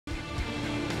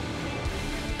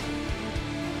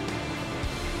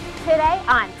Today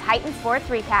on Titan Sports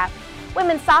Recap,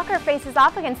 women's soccer faces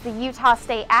off against the Utah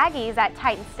State Aggies at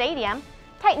Titan Stadium.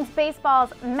 Titans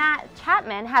baseball's Matt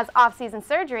Chapman has off-season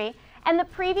surgery, and the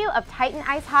preview of Titan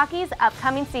Ice Hockey's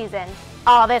upcoming season.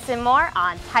 All this and more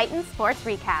on Titan Sports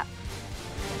Recap.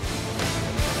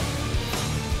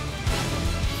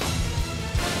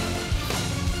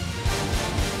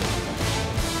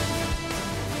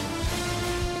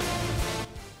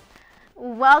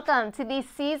 Welcome to the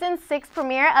Season 6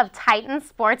 premiere of Titan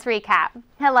Sports Recap.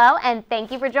 Hello, and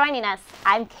thank you for joining us.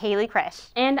 I'm Kaylee Krish.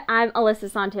 And I'm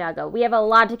Alyssa Santiago. We have a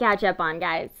lot to catch up on,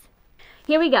 guys.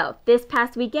 Here we go. This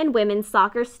past weekend, women's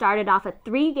soccer started off a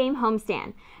 3-game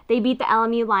homestand. They beat the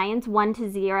LMU Lions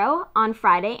 1-0 on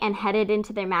Friday and headed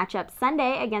into their matchup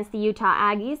Sunday against the Utah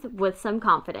Aggies with some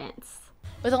confidence.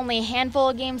 With only a handful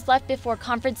of games left before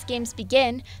conference games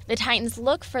begin, the Titans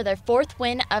look for their 4th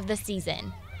win of the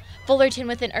season. Fullerton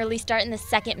with an early start in the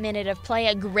 2nd minute of play,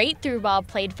 a great through ball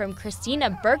played from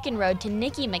Christina Birkenrode to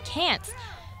Nikki McCants,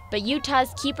 but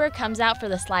Utah's keeper comes out for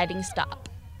the sliding stop.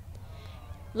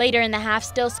 Later in the half,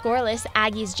 still scoreless,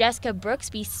 Aggies' Jessica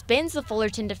Brooksby spins the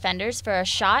Fullerton defenders for a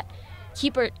shot.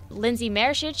 Keeper Lindsay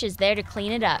Marishich is there to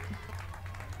clean it up.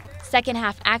 Second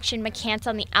half action, McCants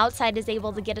on the outside is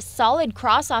able to get a solid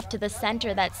cross off to the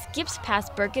center that skips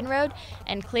past Birkenrode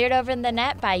and cleared over the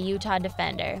net by a Utah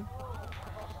defender.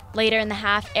 Later in the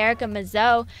half, Erica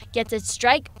Mazzeau gets a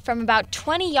strike from about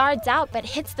 20 yards out but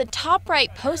hits the top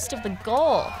right post of the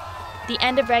goal. The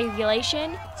end of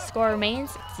regulation, score remains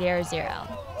 0-0.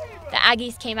 The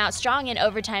Aggies came out strong in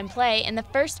overtime play. In the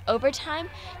first overtime,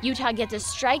 Utah gets a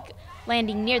strike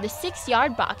landing near the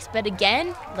 6-yard box, but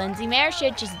again, Lindsay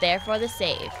Marishich is there for the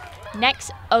save.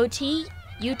 Next OT,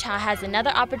 Utah has another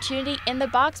opportunity in the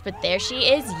box, but there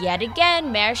she is yet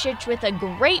again, Marishich with a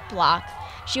great block.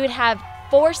 She would have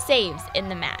 4 saves in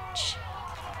the match.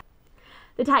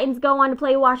 The Titans go on to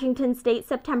play Washington State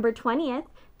September 20th.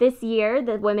 This year,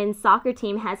 the women's soccer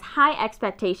team has high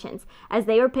expectations as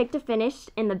they were picked to finish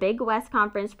in the Big West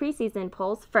Conference preseason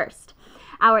polls first.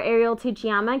 Our Ariel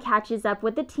Tuchiyama catches up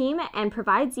with the team and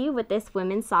provides you with this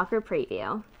women's soccer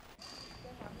preview.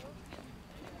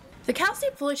 The Cal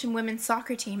State Fullerton women's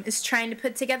soccer team is trying to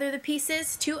put together the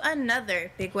pieces to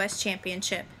another Big West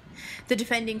championship. The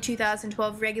defending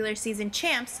 2012 regular season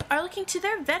champs are looking to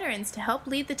their veterans to help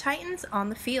lead the Titans on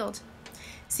the field.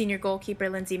 Senior goalkeeper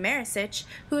Lindsay Marishich,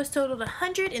 who has totaled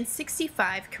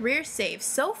 165 career saves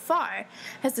so far,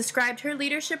 has described her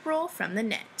leadership role from the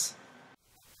net.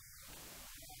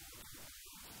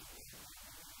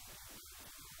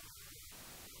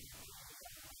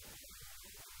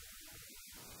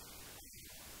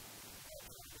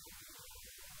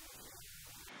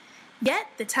 Yet,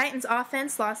 the Titans'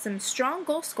 offense lost some strong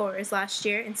goal scorers last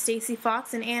year in Stacey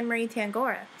Fox and Anne-Marie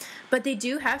Tangora, but they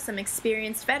do have some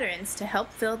experienced veterans to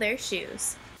help fill their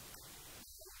shoes.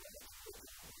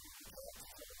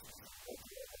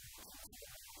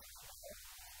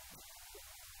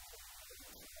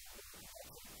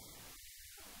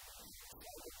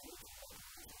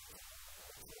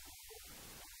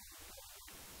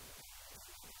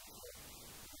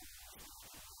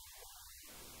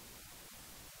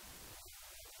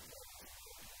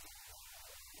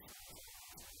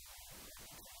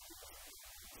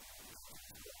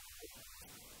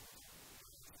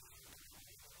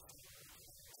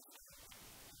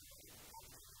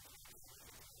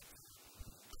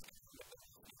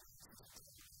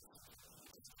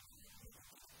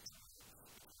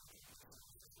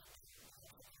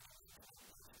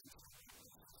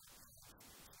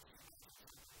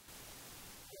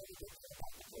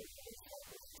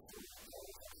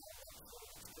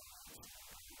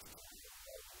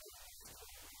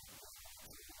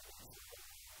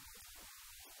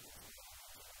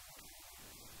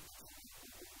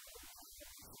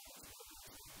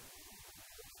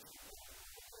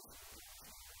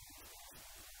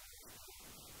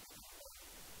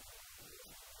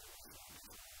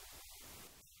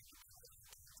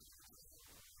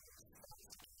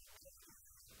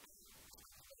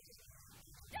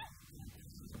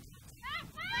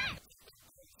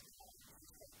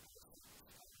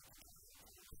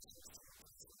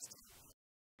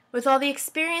 With all the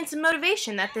experience and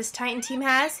motivation that this Titan team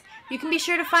has, you can be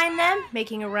sure to find them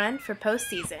making a run for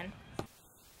postseason.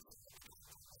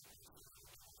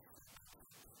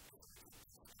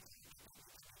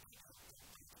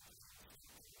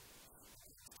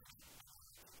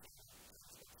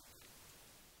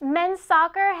 Men's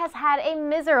soccer has had a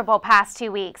miserable past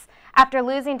 2 weeks. After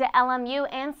losing to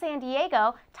LMU and San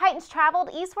Diego, Titans traveled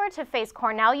eastward to face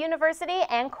Cornell University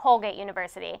and Colgate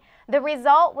University. The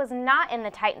result was not in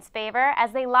the Titans' favor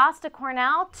as they lost to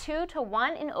Cornell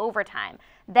 2-1 in overtime.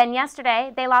 Then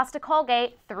yesterday, they lost to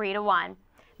Colgate 3-1.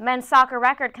 Men's soccer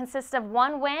record consists of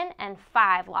 1 win and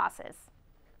 5 losses.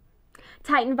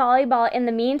 Titan volleyball, in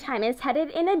the meantime, is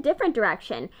headed in a different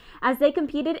direction as they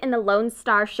competed in the Lone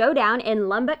Star Showdown in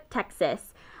Lubbock, Texas.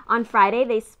 On Friday,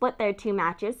 they split their 2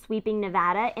 matches, sweeping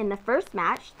Nevada in the first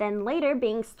match, then later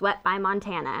being swept by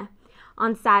Montana.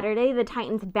 On Saturday, the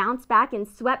Titans bounced back and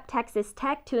swept Texas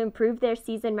Tech to improve their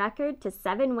season record to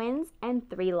 7 wins and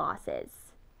 3 losses.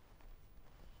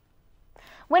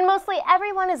 When mostly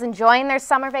everyone is enjoying their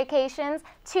summer vacations,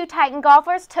 2 Titan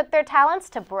golfers took their talents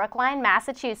to Brookline,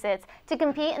 Massachusetts to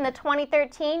compete in the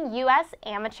 2013 U.S.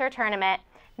 Amateur Tournament.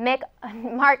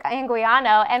 Mark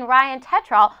Anguiano and Ryan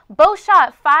Tetral both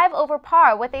shot 5 over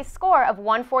par with a score of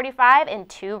 145 in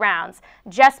 2 rounds,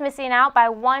 just missing out by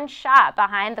 1 shot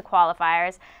behind the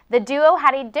qualifiers. The duo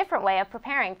had a different way of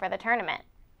preparing for the tournament.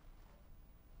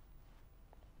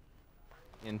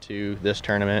 Into this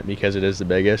tournament because it is the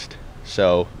biggest.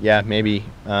 So yeah, maybe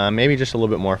just a little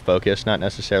bit more focus, not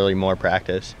necessarily more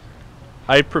practice.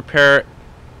 I prepare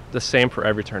the same for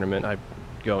every tournament I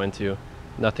go into.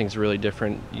 Nothing's really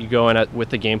different. You go in with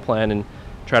the game plan and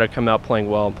try to come out playing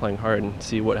well and playing hard and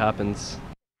see what happens.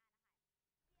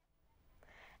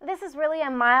 This is really a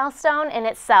milestone in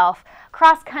itself.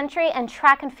 Cross country and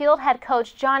track and field head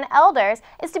coach John Elders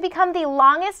is to become the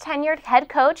longest tenured head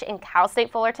coach in Cal State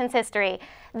Fullerton's history.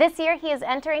 This year he is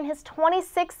entering his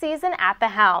 26th season at the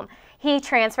helm. He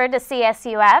transferred to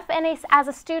CSUF as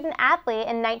a student athlete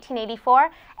in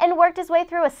 1984 and worked his way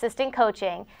through assistant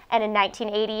coaching. And in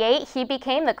 1988 he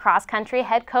became the cross country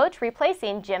head coach,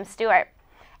 replacing Jim Stewart.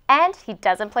 And he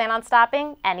doesn't plan on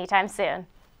stopping anytime soon.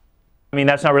 I mean,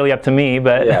 that's not really up to me,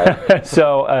 but yeah.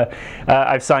 So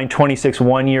I've signed 26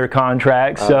 one-year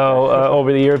contracts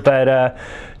over the year. But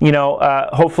you know,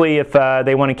 hopefully, if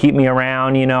they want to keep me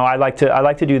around, you know, I like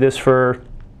to do this for,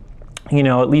 you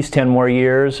know, at least 10 more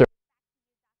years.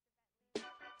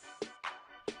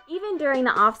 Even during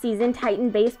the offseason, Titan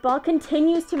baseball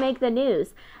continues to make the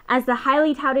news as the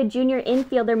highly touted junior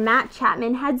infielder Matt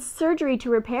Chapman had surgery to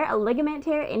repair a ligament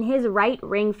tear in his right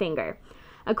ring finger.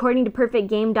 According to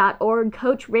PerfectGame.org,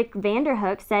 Coach Rick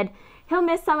Vanderhook said he'll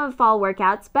miss some of fall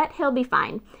workouts, but he'll be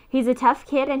fine. He's a tough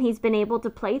kid and he's been able to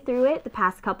play through it the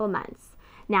past couple months.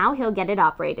 Now he'll get it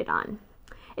operated on.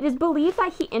 It is believed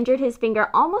that he injured his finger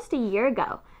almost a year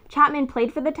ago. Chapman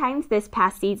played for the Titans this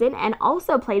past season and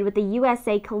also played with the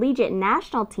USA Collegiate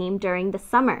National Team during the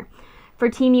summer. For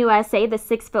Team USA, the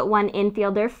 6'1"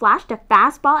 infielder flashed a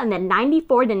fastball in the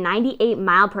 94 to 98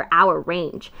 mile-per-hour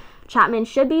range. Chapman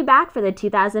should be back for the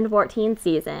 2014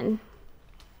 season.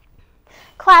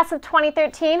 Class of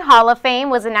 2013 Hall of Fame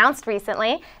was announced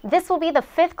recently. This will be the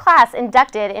 5th class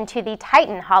inducted into the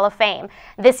Titan Hall of Fame.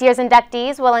 This year's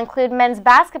inductees will include men's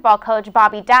basketball coach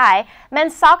Bobby Dye,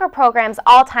 men's soccer program's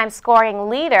all-time scoring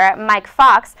leader Mike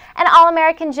Fox, and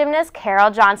All-American gymnast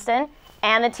Carol Johnston,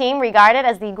 and the team regarded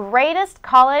as the greatest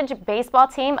college baseball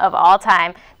team of all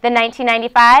time, the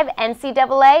 1995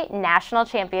 NCAA National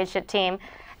Championship team.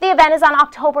 The event is on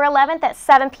October 11th at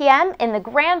 7 p.m. in the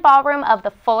Grand Ballroom of the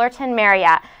Fullerton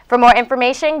Marriott. For more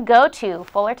information, go to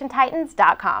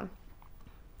FullertonTitans.com.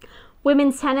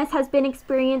 Women's tennis has been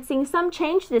experiencing some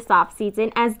change this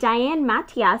offseason as Diane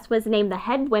Matias was named the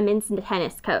head women's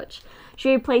tennis coach.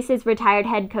 She replaces retired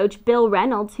head coach Bill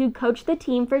Reynolds, who coached the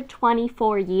team for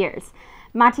 24 years.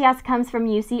 Matias comes from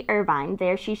UC Irvine.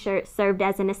 There she served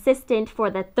as an assistant for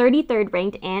the 33rd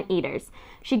ranked Anteaters.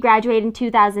 She graduated in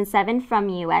 2007 from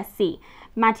USC.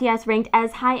 Matias ranked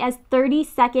as high as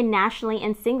 32nd nationally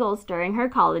in singles during her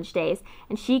college days,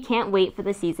 and she can't wait for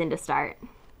the season to start.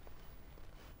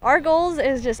 Our goals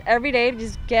is just every day to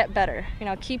just get better. You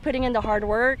know, keep putting in the hard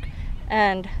work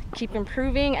and keep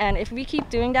improving, and if we keep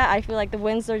doing that, I feel like the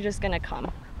wins are just going to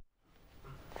come.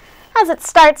 As it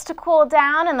starts to cool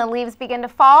down and the leaves begin to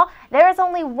fall, there is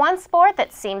only one sport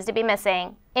that seems to be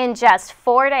missing. In just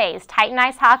 4 days, Titan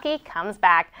Ice Hockey comes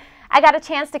back. I got a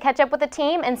chance to catch up with the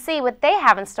team and see what they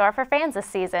have in store for fans this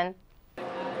season.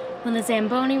 When the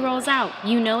Zamboni rolls out,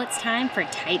 you know it's time for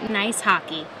Titan Ice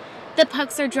Hockey. The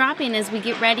pucks are dropping as we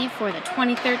get ready for the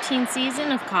 2013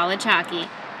 season of college hockey.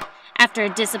 After a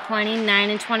disappointing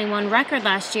 9-21 record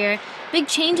last year, big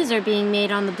changes are being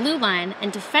made on the blue line,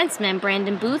 and defenseman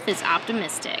Brandon Booth is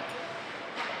optimistic.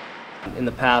 In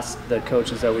the past, the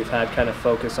coaches that we've had kind of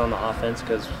focus on the offense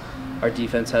because our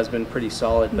defense has been pretty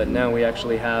solid, but now we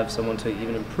actually have someone to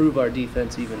even improve our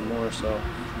defense even more. So,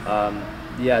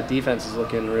 yeah, defense is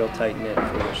looking real tight-knit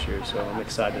for this year, so I'm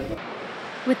excited about it.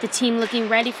 With the team looking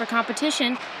ready for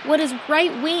competition, what is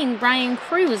right wing Ryan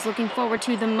Cruz looking forward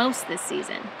to the most this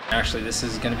season? Actually, this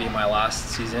is going to be my last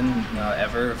season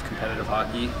ever of competitive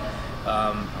hockey,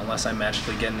 unless I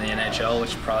magically get in the NHL,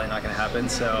 which is probably not going to happen.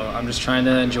 So I'm just trying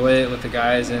to enjoy it with the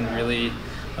guys and really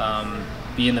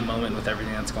be in the moment with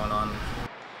everything that's going on.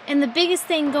 And the biggest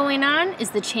thing going on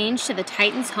is the change to the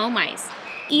Titans' home ice.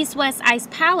 East-West Ice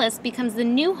Palace becomes the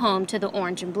new home to the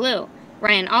Orange and Blue.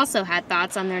 Ryan also had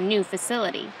thoughts on their new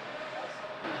facility.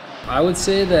 I would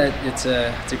say that it's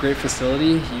a great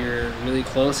facility. You're really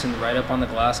close and right up on the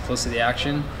glass, close to the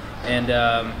action, and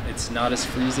it's not as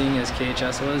freezing as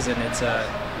KHS was, and it's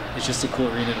just a cool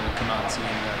arena to come out and see.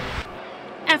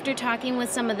 After talking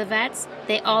with some of the vets,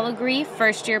 they all agree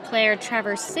first-year player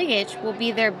Trevor Sigich will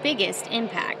be their biggest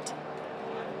impact.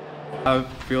 I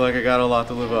feel like I got a lot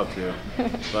to live up to,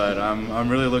 but I'm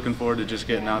really looking forward to just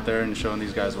getting out there and showing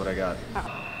these guys what I got.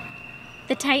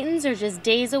 The Titans are just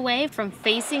days away from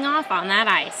facing off on that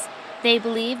ice. They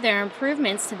believe their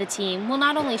improvements to the team will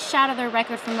not only shatter their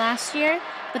record from last year,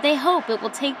 but they hope it will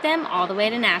take them all the way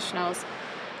to nationals.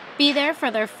 Be there for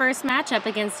their first matchup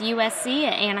against USC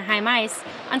at Anaheim Ice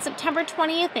on September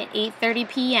 20th at 8:30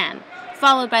 p.m.,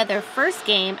 followed by their first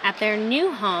game at their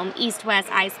new home, East-West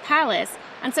Ice Palace,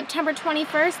 on September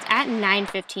 21st at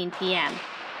 9:15 p.m.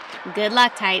 Good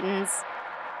luck, Titans!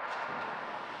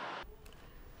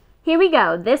 Here we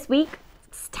go, this week's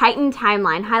Titan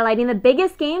Timeline, highlighting the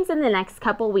biggest games in the next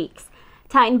couple weeks.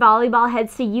 Titan Volleyball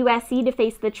heads to USC to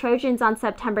face the Trojans on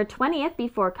September 20th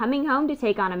before coming home to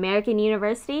take on American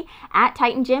University at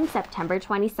Titan Gym September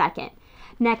 22nd.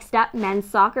 Next up, men's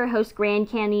soccer hosts Grand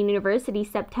Canyon University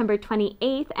September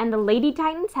 28th, and the Lady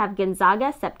Titans have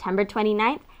Gonzaga September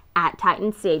 29th at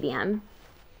Titan Stadium.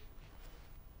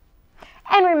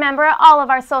 And remember all of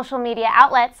our social media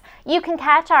outlets. You can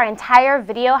catch our entire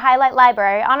video highlight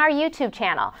library on our YouTube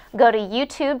channel. Go to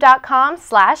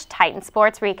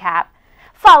youtube.com/TitanSportsRecap.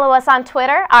 Follow us on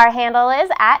Twitter. Our handle is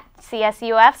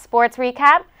 @CSUF Sports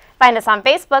Recap. Find us on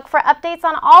Facebook for updates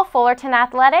on all Fullerton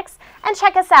athletics, and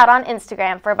check us out on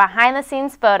Instagram for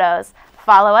behind-the-scenes photos.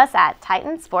 Follow us at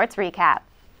Titan Sports Recap.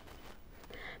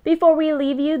 Before we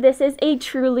leave you, this is a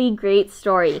truly great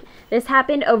story. This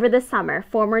happened over the summer.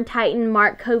 Former Titan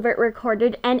Mark Covert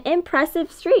recorded an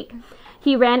impressive streak.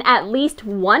 He ran at least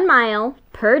 1 mile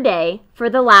per day for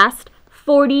the last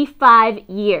 45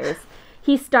 years.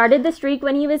 He started the streak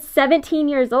when he was 17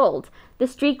 years old. The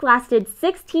streak lasted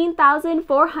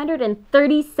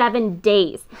 16,437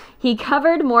 days. He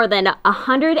covered more than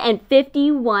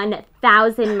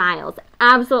 151,000 miles.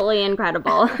 Absolutely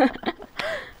incredible.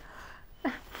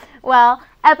 Well,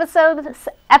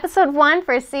 episode 1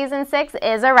 for season 6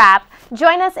 is a wrap.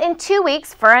 Join us in 2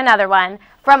 weeks for another one.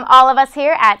 From all of us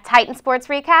here at Titan Sports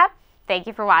Recap, thank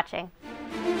you for watching.